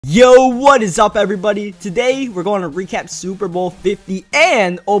Yo, what is up, everybody? Today we're going to recap Super Bowl 50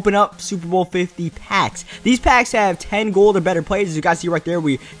 and open up Super Bowl 50 packs. These packs have 10 gold or better players. As you guys see right there,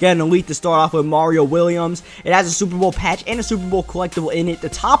 we get an elite to start off with Mario Williams. It has a Super Bowl patch and a Super Bowl collectible in it. The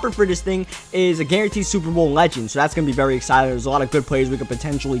topper for this thing is a guaranteed Super Bowl legend, so that's going to be very exciting. There's a lot of good players we could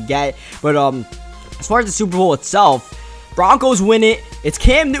potentially get, but as far as the Super Bowl itself, Broncos win it. It's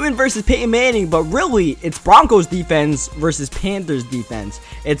Cam Newton versus Peyton Manning, but really, it's Broncos defense versus Panthers defense.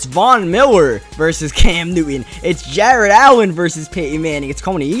 It's Von Miller versus Cam Newton. It's Jared Allen versus Peyton Manning. It's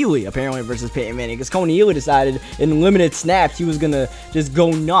Coney Ealy, apparently, versus Peyton Manning, because Coney Ealy decided in limited snaps he was going to just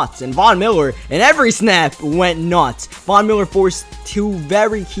go nuts. And Von Miller, in every snap, went nuts. Von Miller forced two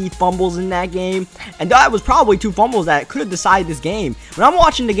very key fumbles in that game, and that was probably two fumbles that could have decided this game. When I'm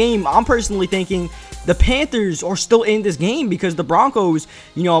watching the game, I'm personally thinking the Panthers are still in this game because the Broncos,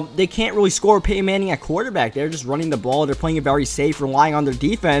 you know, they can't really score Peyton Manning at quarterback. They're just running the ball. They're playing it very safe, relying on their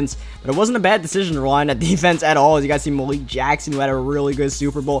defense. But it wasn't a bad decision to rely on that defense at all. As you guys see, Malik Jackson, who had a really good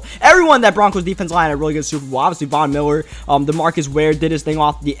Super Bowl. Everyone that Broncos defense line had a really good Super Bowl. Obviously, Von Miller, DeMarcus Ware did his thing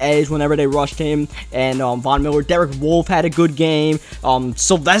off the edge whenever they rushed him. And Von Miller, Derek Wolfe had a good game.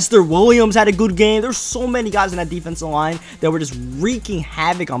 Sylvester Williams had a good game. There's so many guys in that defensive line that were just wreaking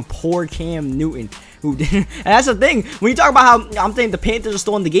havoc on poor Cam Newton. And that's the thing, when you talk about how I'm thinking the Panthers are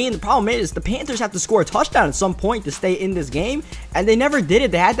still in the game, the problem is the Panthers have to score a touchdown at some point to stay in this game, and they never did it.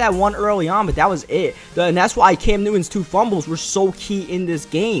 They had that one early on, but that was it. And that's why Cam Newton's two fumbles were so key in this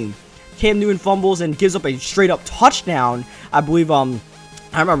game. Cam Newton fumbles and gives up a straight up touchdown. I believe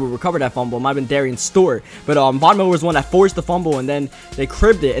I remember we recovered that fumble. It might have been Darian Stewart. But Von Miller was the one that forced the fumble, and then they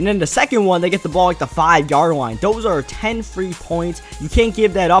cribbed it. And then the second one, they get the ball like the 5-yard line. Those are 10 free points. You can't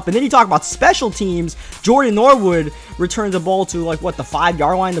give that up. And then you talk about special teams. Jordan Norwood returns the ball to like what, the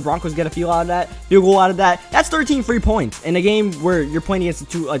 5-yard line. The Broncos get a field goal out of that. That's 13 free points in a game where you're playing against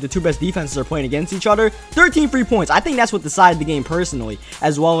the two best defenses are playing against each other. 13 free points. I think that's what decided the game personally,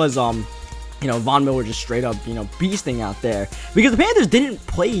 as well as you know, Von Miller just straight up, you know, beasting out there. Because the Panthers didn't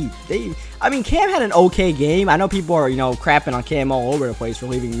play. I mean, Cam had an okay game. I know people are, you know, crapping on Cam all over the place for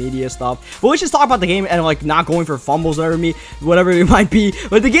leaving media stuff. But let's just talk about the game and, like, not going for fumbles or whatever it might be.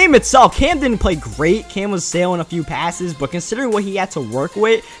 But the game itself, Cam didn't play great. Cam was sailing a few passes. But considering what he had to work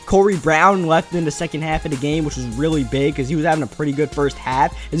with, Corey Brown left in the second half of the game, which was really big because he was having a pretty good first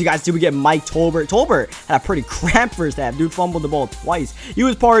half. As you guys see, we get Mike Tolbert. Tolbert had a pretty crap first half. Dude fumbled the ball twice. He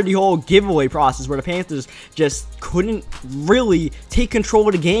was part of the whole giveaway process where the Panthers just couldn't really take control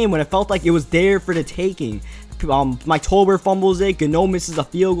of the game when it felt like it was there for the taking. Mike Tolbert fumbles it. Gano misses a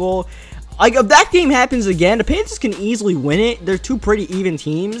field goal. Like, if that game happens again, the Panthers can easily win it. They're two pretty even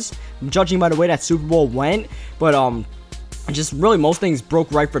teams, judging by the way that Super Bowl went. But just really most things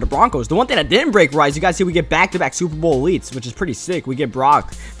broke right for the Broncos. The one thing that didn't break right is you guys see we get back-to-back Super Bowl elites, which is pretty sick. We get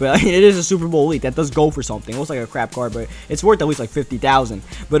Brock, but I mean, it is a Super Bowl elite. That does go for something. It looks like a crap card, but it's worth at least like 50,000.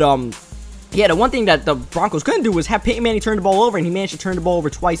 But yeah, the one thing that the Broncos couldn't do was have Peyton Manning turn the ball over, and he managed to turn the ball over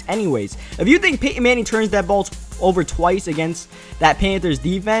twice anyways. If you think Peyton Manning turns that ball over twice against that Panthers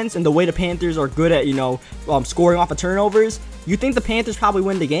defense and the way the Panthers are good at, you know, scoring off of turnovers, you think the Panthers probably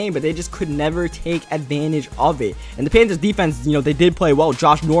win the game, but they just could never take advantage of it. And the Panthers defense, you know, they did play well.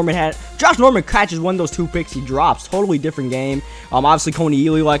 Josh Norman catches one of those 2 picks he drops. Totally different game. Obviously, Coney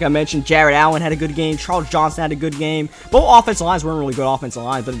Ealy, like I mentioned. Jared Allen had a good game. Charles Johnson had a good game. Both offensive lines weren't really good offensive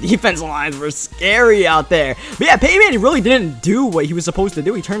lines, but the defensive lines were scary out there. But yeah, Peyton Manning really didn't do what he was supposed to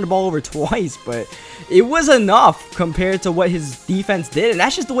do. He turned the ball over twice, but it was enough compared to what his defense did. And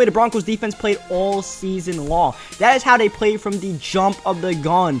that's just the way the Broncos defense played all season long. That is how they played from the jump of the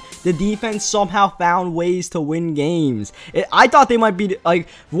gun. The defense somehow found ways to win games. I thought they might be like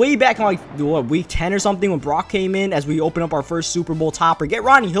way back in like what, week 10 or something when Brock came in as we open up our first Super Bowl topper. Get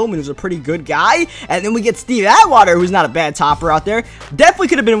Ronnie Hillman, who's a pretty good guy, and then we get Steve Atwater, who's not a bad topper out there. Definitely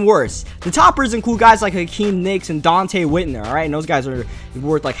could have been worse. The toppers include guys like Hakeem Nicks and Dante Whitner, all right, and those guys are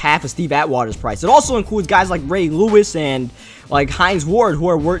worth like half of Steve Atwater's price. It also includes guys like Ray Lewis and like Hines Ward, who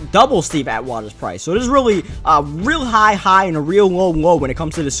are worth double Steve Atwater's price. So it is really a real high and a real low when it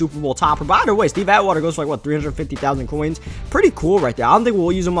comes to the Super Bowl topper. By the way, Steve Atwater goes for like what, 350,000 coins. Pretty cool right there. I don't think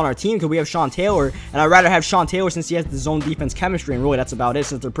we'll use him on our team because we have Sean Taylor, and I'd rather have Sean Taylor since he has the zone defense chemistry, and really that's about it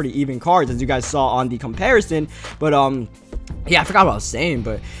since they're pretty even cards as you guys saw on the comparison. But yeah, I forgot what I was saying,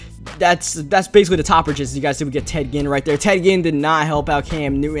 but that's basically the topper. Just you guys see we get Ted Ginn right there. Ted Ginn did not help out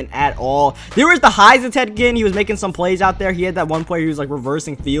Cam Newton at all. There was the highs of Ted Ginn. He was making some plays out there. He had that one play he was like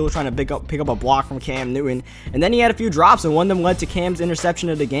reversing field, trying to pick up a block from Cam Newton, and then he had a few drops, and one of them led to Cam's interception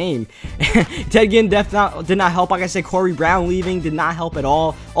of the game. Ted Ginn did not help. Like I said, Corey Brown leaving did not help at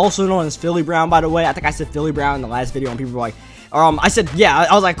all. Also known as Philly Brown, by the way. I think I said Philly Brown in the last video, and people were like, I said, yeah,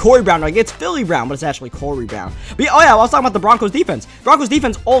 I was like Corey Brown, like it's Philly Brown, but it's actually Corey Brown. But oh yeah, I was talking about the Broncos defense. Broncos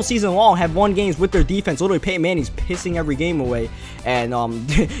defense all season long have won games with their defense. Literally, Peyton Manning's pissing every game away, and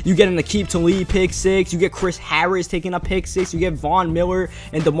you get him to keep to lead pick 6. You get Chris Harris taking a pick 6. You get Von Miller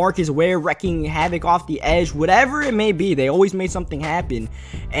and DeMarcus Ware wrecking havoc off the edge. Whatever it may be, they always made something happen,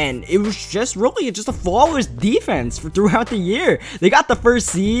 and it was just really just a flawless defense throughout the year. They got the first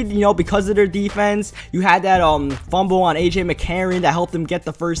seed, you know, because of their defense. You had that fumble on AJ McCarron that helped them get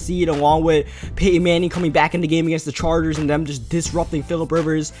the first seed, along with Peyton Manning coming back in the game against the Chargers and them just disrupting Phillip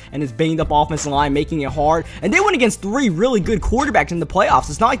Rivers and his banged up offensive line, making it hard. And they went against 3 really good quarterbacks in the playoffs.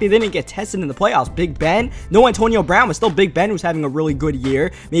 It's not like they didn't get tested in the playoffs. Big Ben, no Antonio Brown, but still Big Ben was having a really good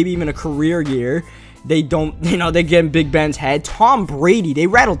year, maybe even a career year. They don't, you know, they get in Big Ben's head. Tom Brady, they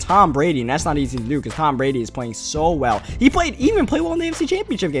rattled Tom Brady, and that's not easy to do because Tom Brady is playing so well. He even played well in the AFC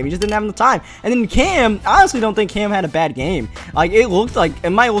Championship game. He just didn't have enough time. And then Cam, I honestly don't think Cam had a bad game. Like, it looked like,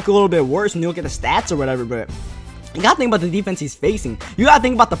 it might look a little bit worse when you look at the stats or whatever, but you gotta think about the defense he's facing. You gotta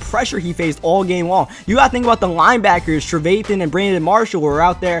think about the pressure he faced all game long. You gotta think about the linebackers, Trevathan and Brandon Marshall, who are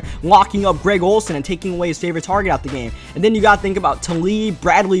out there locking up Greg Olsen and taking away his favorite target out the game. And then you gotta think about Talib,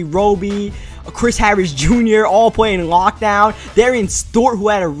 Bradley Roby, Chris Harris Jr., all playing lockdown. Darian Stewart, who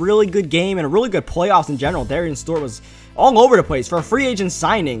had a really good game and a really good playoffs in general. Darian Stewart was all over the place. For a free agent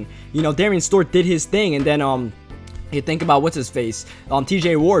signing, you know, Darian Stewart did his thing, and then, you think about what's his face,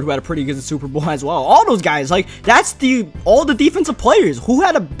 TJ Ward, who had a pretty good Super Bowl as well. All those guys, like, that's all the defensive players. Who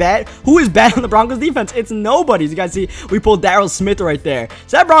is bad on the Broncos defense? It's nobody. You guys see, we pulled Darryl Smith right there.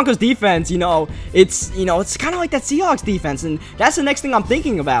 So that Broncos defense, it's kind of like that Seahawks defense, and that's the next thing I'm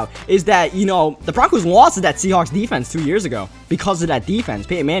thinking about is that, the Broncos lost to that Seahawks defense 2 years ago because of that defense.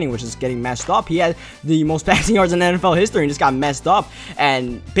 Peyton Manning was just getting messed up. He had the most passing yards in NFL history and just got messed up.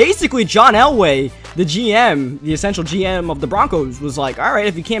 And basically, John Elway, the GM, the essential GM of the Broncos, was like, all right,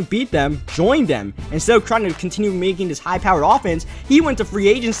 if you can't beat them, join them. Instead of trying to continue making this high-powered offense, he went to free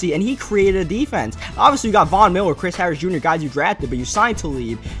agency and he created a defense. Obviously, you got Von Miller, Chris Harris Jr., guys you drafted, but you signed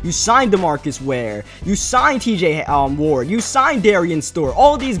Talib, you signed DeMarcus Ware, you signed TJ Ward, you signed Darian Stewart.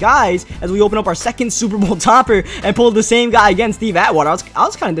 All of these guys, as we open up our second Super Bowl topper and pulled the same guy again, Steve Atwater. I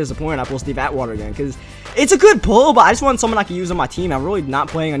was kind of disappointed I pulled Steve Atwater again because it's a good pull, but I just want someone I can use on my team. I'm really not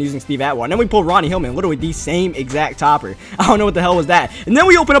planning on using Steve Atwater. And then we pulled Ronnie Hillman, literally the same exact topper. I don't know what the hell was that. And then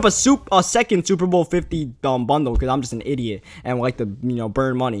we open up a second Super Bowl 50 bundle because I'm just an idiot and like to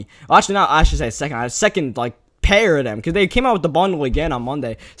burn money. Well, actually, not. I should say second. I had a second like pair of them because they came out with the bundle again on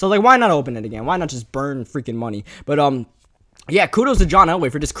Monday. So I was like, why not open it again? Why not just burn freaking money? But yeah, kudos to John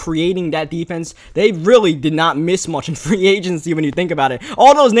Elway for just creating that defense. They really did not miss much in free agency when you think about it.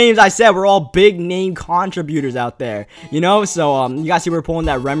 All those names I said were all big name contributors out there, So you guys see we're pulling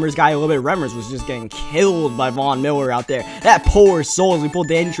that Remmers guy a little bit. Remmers was just getting killed by Von Miller out there. That poor soul. As we pulled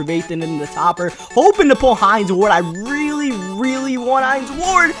Danny Trevathan in the topper, hoping to pull Hines Ward. I really want Hines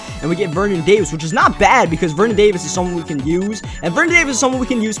Ward, and we get Vernon Davis, which is not bad because Vernon Davis is someone we can use, and Vernon Davis is someone we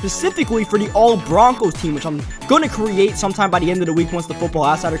can use specifically for the All Broncos team, which I'm going to create sometime by the end of the week once the Football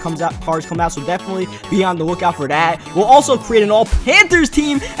Outsider cards come out, so definitely be on the lookout for that. We'll also create an All Panthers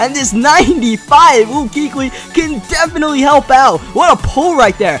team, and this 95 Luke Kuechly can definitely help out. What a pull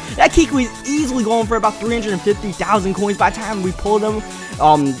right there. That Kuechly is easily going for about 350,000 coins by the time we pull them.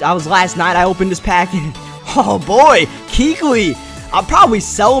 That was last night. I opened this pack, and oh boy, Kuechly. I'll probably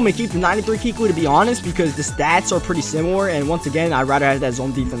sell him and keep the 93 Kuechly, to be honest, because the stats are pretty similar, and once again, I'd rather have that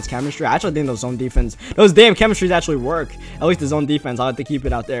zone defense chemistry. I actually think those damn chemistries actually work. At least the zone defense, I'll have to keep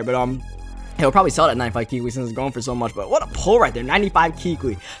it out there, but he'll probably sell that 95 Kuechly since it's going for so much, but what a pull right there, 95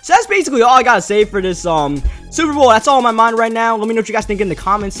 Kuechly. So that's basically all I gotta say for this Super Bowl. That's all on my mind right now. Let me know what you guys think in the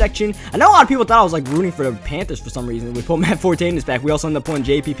comment section. I know a lot of people thought I was like rooting for the Panthers for some reason. We pulled Matt Forte in this pack. We also ended up pulling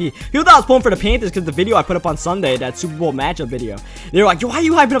JPP. People thought I was pulling for the Panthers because the video I put up on Sunday, that Super Bowl matchup video, they were like, yo, why are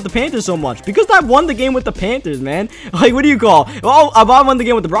you hyping up the Panthers so much? Because I won the game with the Panthers, man. Like, what do you call? Well, if I won the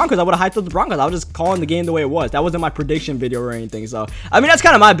game with the Broncos, I would have hyped up the Broncos. I was just calling the game the way it was. That wasn't my prediction video or anything. So, I mean, that's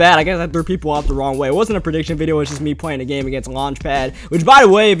kind of my bad. I guess I threw people off the wrong way. It wasn't a prediction video. It's just me playing a game against Launchpad, which, by the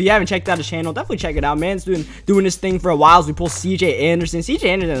way, if you haven't checked out his channel, definitely check it out. Man's doing this thing for a while. So we pull CJ Anderson. CJ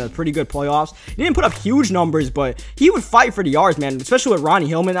Anderson had a pretty good playoffs. He didn't put up huge numbers, but he would fight for the yards, man, especially with Ronnie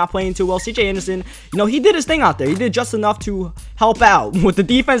Hillman not playing too well. CJ Anderson, he did his thing out there. He did just enough to help out. With the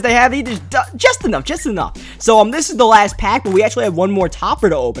defense they have, he did just enough. So, this is the last pack, but we actually have one more topper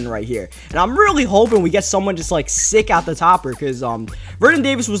to open right here. And I'm really hoping we get someone just, like, sick out the topper, because, Vernon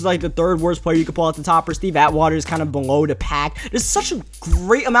Davis was, like, the third worst player you could pull out the topper. Steve Atwater is kind of below the pack. There's such a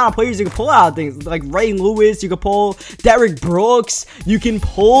great amount of players you can pull out of things, like Ray Lewis, Lewis. You can pull Derrick Brooks. You can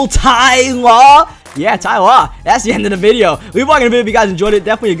pull Ty Law. Yeah, Ty Law. That's the end of the video. Leave a like in the video if you guys enjoyed it.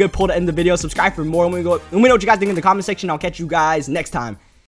 Definitely a good pull to end the video. Subscribe for more. Let me know what you guys think in the comment section. I'll catch you guys next time.